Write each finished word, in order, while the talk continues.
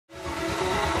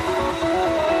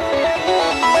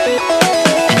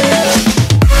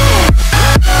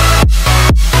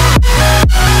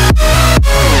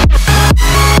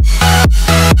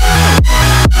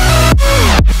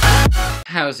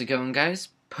how's it going, guys?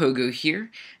 Pogo here,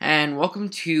 and welcome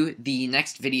to the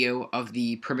next video of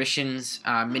the permissions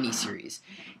mini-series.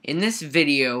 In this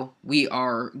video, we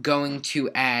are going to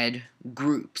add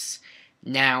groups.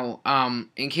 Now,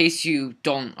 in case you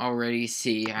don't already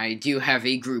see, I do have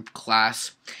a group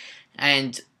class,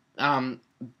 and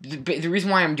the reason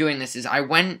why I'm doing this is I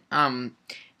went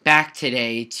back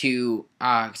today to,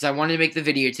 because I wanted to make the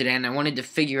video today, and I wanted to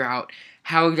figure out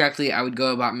how exactly I would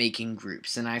go about making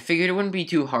groups, and I figured it wouldn't be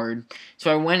too hard,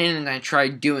 so I went in and I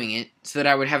tried doing it so that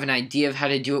I would have an idea of how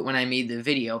to do it when I made the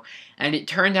video, and it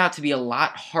turned out to be a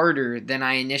lot harder than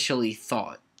I initially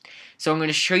thought. So I'm going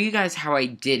to show you guys how I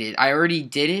did it. I already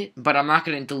did it, but I'm not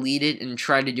going to delete it and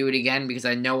try to do it again because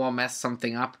I know I'll mess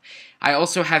something up. I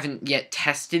also haven't yet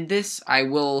tested this. I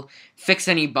will fix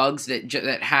any bugs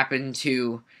that happen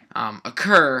to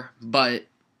occur, but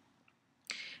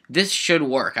this should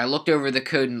work. I looked over the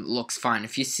code and it looks fine.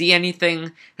 If you see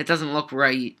anything that doesn't look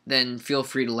right, then feel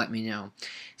free to let me know.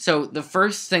 So the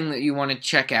first thing that you want to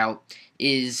check out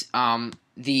is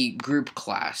the group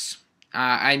class.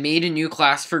 I made a new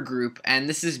class for group, and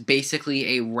this is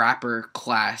basically a wrapper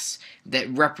class that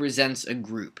represents a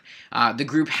group. The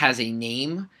group has a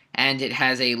name, and it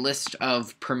has a list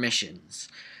of permissions.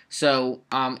 So,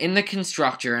 in the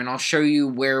constructor, and I'll show you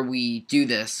where we do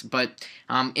this, but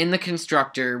in the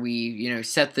constructor, we,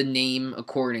 set the name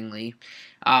accordingly.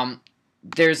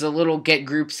 There's a little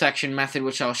getGroup section method,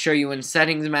 which I'll show you in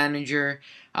Settings Manager,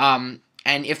 and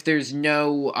if there's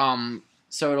no,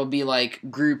 so it'll be like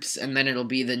groups, and then it'll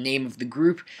be the name of the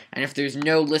group, and if there's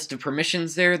no list of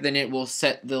permissions there, then it will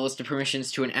set the list of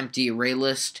permissions to an empty array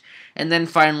list. And then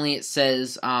finally it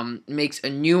says, makes a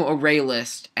new array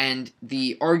list, and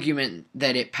the argument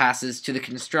that it passes to the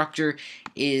constructor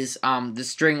is the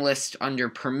string list under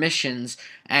permissions,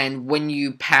 and when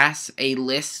you pass a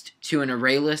list to an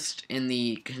array list in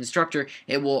the constructor,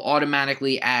 it will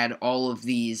automatically add all of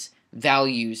these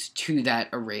values to that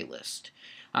array list.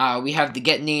 We have the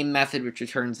getName method, which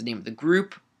returns the name of the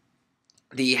group.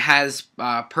 The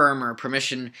hasPerm or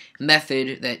permission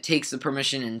method that takes the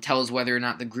permission and tells whether or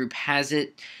not the group has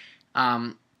it.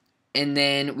 And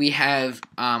then we have,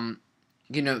 the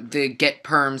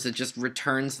getPerms that just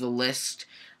returns the list.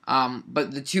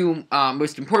 But the two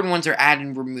most important ones are add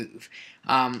and remove.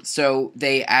 So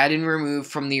they add and remove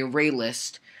from the array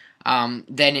list.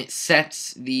 Then it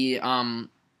sets the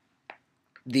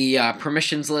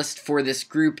permissions list for this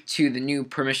group to the new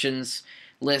permissions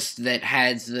list that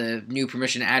has the new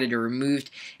permission added or removed.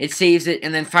 It saves it,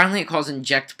 and then finally it calls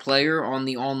inject player on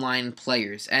the online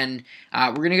players. And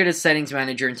we're going to go to Settings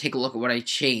Manager and take a look at what I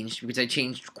changed, because I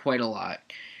changed quite a lot.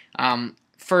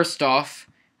 First off,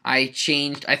 I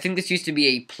think this used to be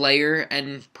a player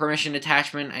and permission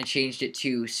attachment. I changed it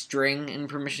to string and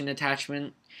permission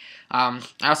attachment. I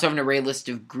also have an array list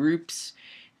of groups,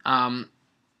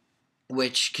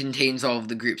 which contains all of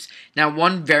the groups. Now,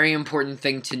 one very important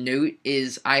thing to note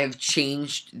is I have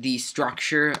changed the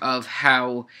structure of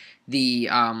how the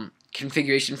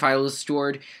configuration file is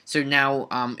stored. So now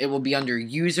it will be under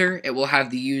user, it will have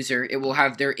the user, it will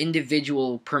have their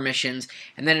individual permissions,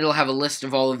 and then it'll have a list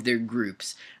of all of their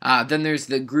groups. Then there's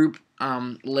the group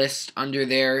list. Under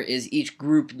there is each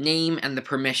group name and the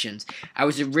permissions. I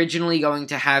was originally going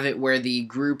to have it where the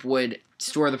group would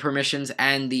store the permissions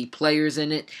and the players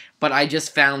in it, but I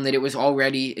just found that it was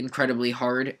already incredibly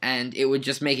hard, and it would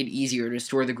just make it easier to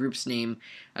store the group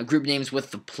names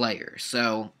with the player.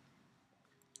 So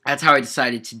that's how I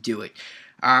decided to do it.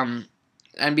 And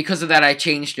because of that, I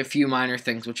changed a few minor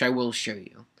things, which I will show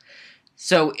you.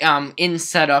 So in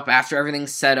setup, after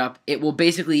everything's set up, it will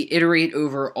basically iterate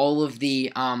over all of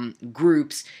the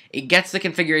groups. It gets the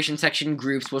configuration section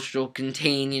groups, which will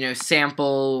contain,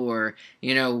 sample or,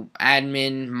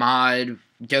 admin, mod,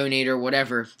 donator,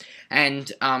 whatever.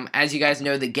 And as you guys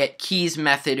know, the getKeys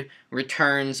method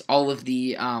returns all of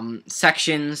the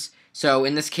sections. So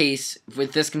in this case,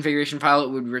 with this configuration file,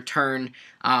 it would return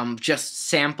just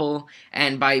sample.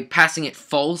 And by passing it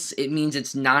false, it means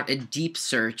it's not a deep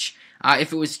search.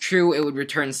 If it was true, it would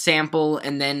return sample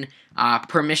and then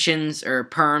permissions or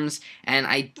perms, and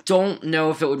I don't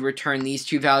know if it would return these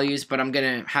two values, but I'm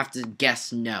going to have to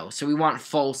guess no. So we want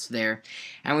false there,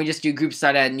 and we just do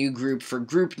groups.add new group for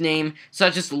group name, so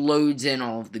that just loads in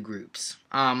all of the groups.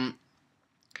 Add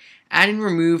and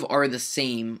remove are the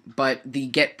same, but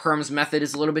the getPerms method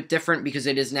is a little bit different because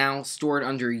it is now stored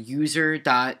under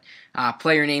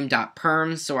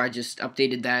user.playerName.perms, so I just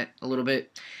updated that a little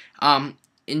bit.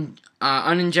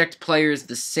 Uninject player is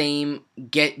the same.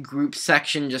 Get group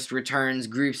section just returns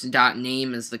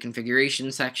groups.name as the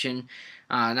configuration section.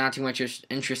 Not too much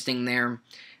interesting there.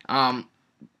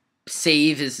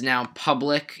 save is now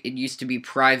public. It used to be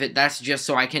private. That's just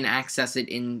so I can access it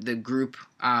in the group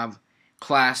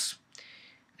class.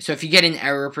 So if you get an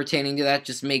error pertaining to that,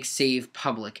 just make save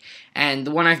public. And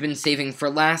the one I've been saving for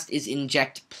last is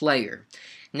inject player.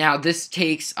 Now this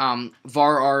takes var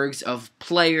args of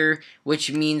player,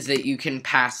 which means that you can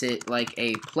pass it like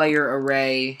a player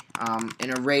array,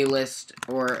 an array list,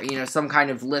 or some kind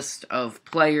of list of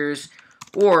players,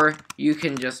 or you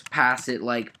can just pass it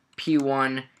like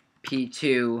P1,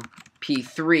 P2,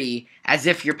 P3, as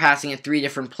if you're passing it 3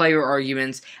 different player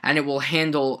arguments, and it will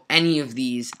handle any of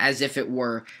these as if it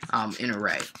were an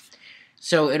array.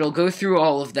 So it'll go through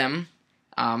all of them.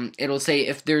 It'll say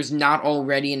if there's not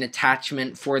already an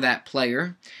attachment for that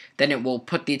player, then it will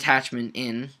put the attachment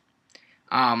in.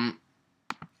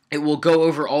 It will go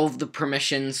over all of the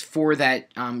permissions for that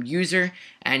user,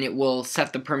 and it will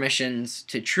set the permissions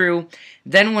to true.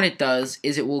 Then what it does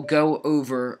is it will go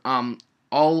over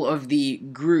all of the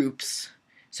groups.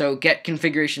 So get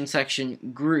configuration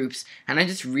section groups, and I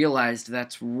just realized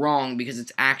that's wrong because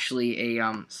it's actually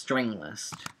a string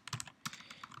list.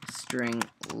 String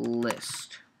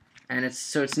list, and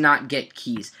it's not get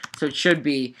keys. So it should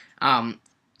be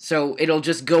so it'll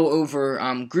just go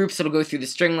over groups. It'll go through the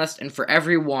string list, and for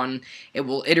every one, it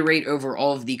will iterate over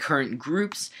all of the current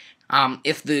groups.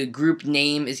 If the group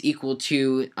name is equal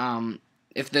to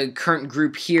if the current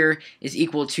group here is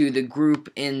equal to the group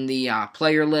in the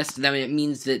player list, then it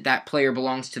means that that player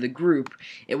belongs to the group.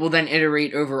 It will then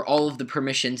iterate over all of the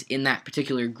permissions in that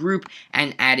particular group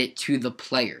and add it to the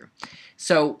player.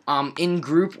 So in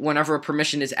group, whenever a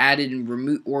permission is added and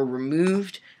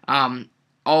removed,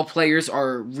 all players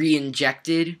are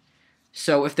re-injected.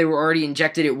 So if they were already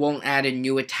injected, it won't add a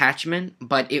new attachment,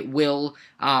 but it will,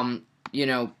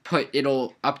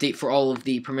 it'll update for all of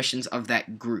the permissions of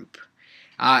that group.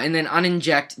 And then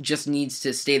uninject just needs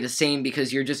to stay the same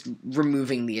because you're just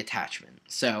removing the attachment.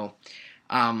 So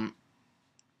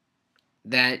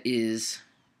that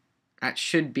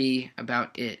should be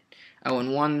about it. Oh,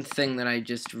 and one thing that I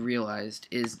just realized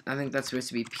is I think that's supposed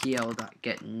to be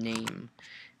pl.getName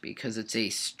because it's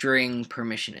a string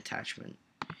permission attachment.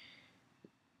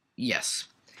 Yes.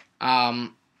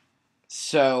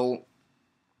 So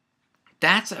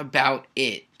that's about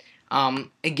it.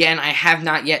 Again, I have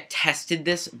not yet tested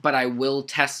this, but I will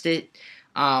test it.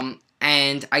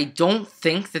 And I don't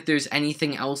think that there's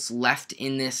anything else left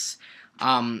in this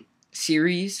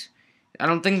series. I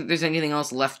don't think that there's anything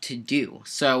else left to do.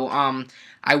 So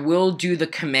I will do the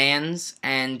commands,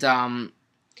 and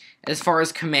as far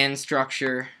as command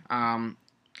structure,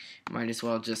 might as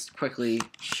well just quickly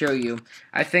show you.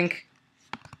 I think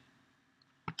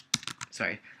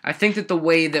that the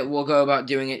way that we'll go about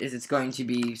doing it is it's going to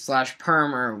be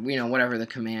 /perm, or whatever the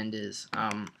command is,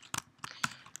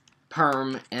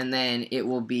 perm, and then it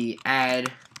will be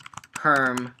add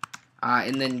perm,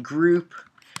 and then group.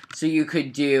 So you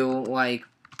could do like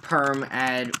perm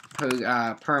add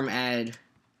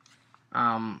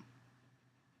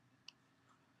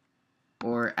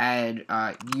or add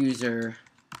user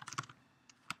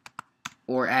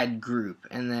or add group,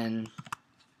 and then,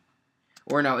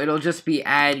 or no, it'll just be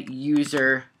add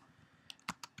user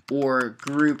or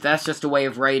group. That's just a way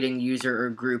of writing user or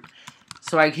group.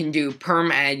 So I can do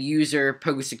perm add user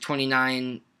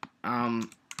pogostick29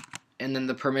 and then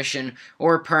the permission,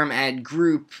 or perm add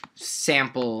group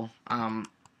sample, so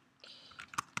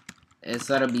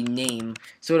that'll be name.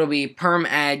 So it'll be perm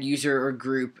add user or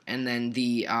group, and then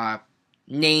the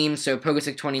name, so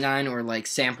pogostick29 or like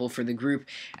sample for the group,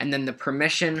 and then the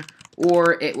permission,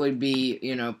 or it would be,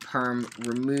 perm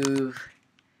remove,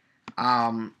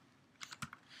 then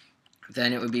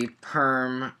it would be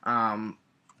perm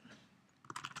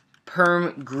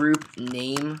group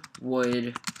name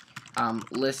would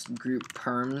list group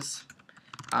perms,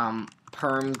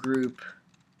 perm group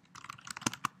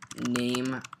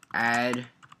name add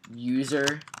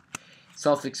user,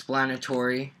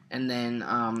 self-explanatory, and then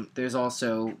there's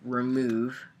also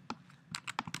remove,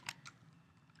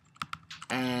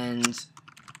 and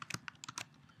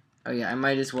oh yeah, I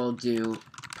might as well do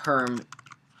perm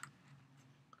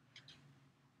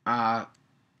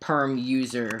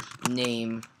user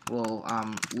name will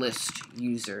list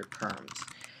user perms.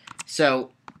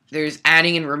 So there's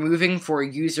adding and removing for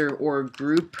user or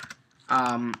group.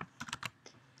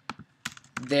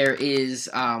 There is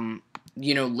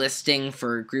listing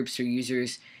for groups or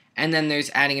users, and then there's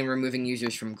adding and removing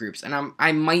users from groups. And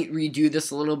I might redo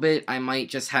this a little bit. I might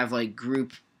just have like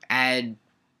group add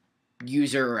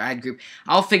user or add group.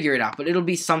 I'll figure it out, but it'll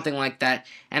be something like that,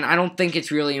 and I don't think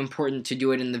it's really important to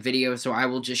do it in the video, so I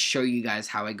will just show you guys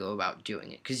how I go about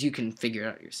doing it, because you can figure it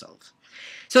out yourselves.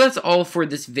 So that's all for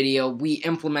this video. We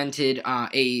implemented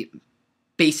a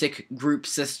basic group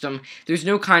system. There's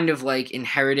no kind of like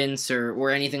inheritance or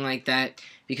anything like that,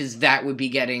 because that would be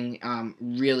getting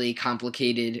really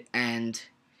complicated, and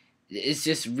it's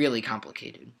just really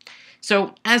complicated.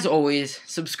 So, as always,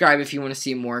 subscribe if you want to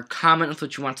see more, comment with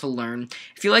what you want to learn.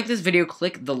 If you like this video,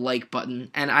 click the like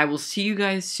button, and I will see you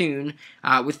guys soon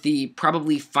with the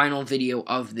probably final video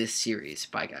of this series.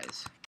 Bye, guys.